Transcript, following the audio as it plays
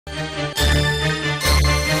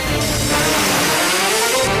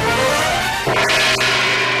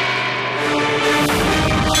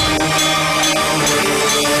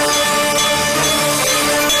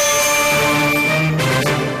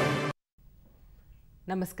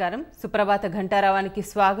నమస్కారం సుప్రభాత ఘంటారావానికి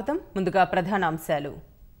స్వాగతం ముందుగా ప్రధాన అంశాలు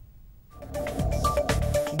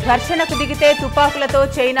ఘర్షణకు దిగితే తుపాకులతో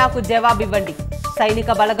చైనాకు జవాబివ్వండి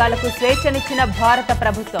సైనిక బలగాలకు స్వేచ్ఛనిచ్చిన భారత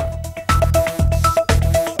ప్రభుత్వం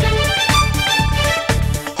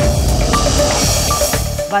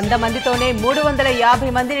వంద మందితోనే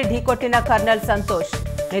 350 మందిని ఢీకొట్టిన కర్నల్ సంతోష్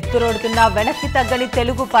నెత్తురోడుతున్న వెనక్కి తగ్గని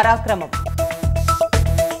తెలుగు పరాక్రమం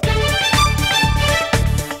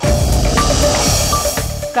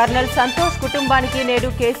కర్నల్ సంతోష్ కుటుంబానికి నేడు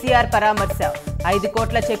కేసీఆర్ పరామర్శ 5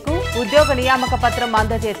 కోట్ల చెక్కు ఉద్యోగ నియామక పత్రం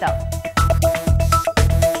అందజేత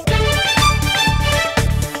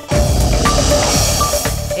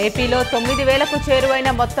ఏపీలో 9,000కు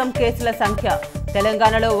చేరువైన మొత్తం కేసుల సంఖ్య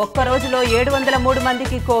తెలంగాణలో ఒక్క రోజులో 703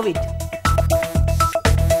 మందికి కోవిడ్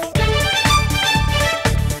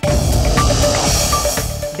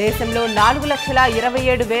దేశంలో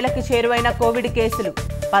 4,27,000కి చేరువైన కోవిడ్ కేసులు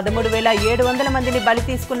 13,700 మందిని బలి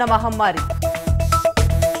తీసుకున్న మహమ్మారి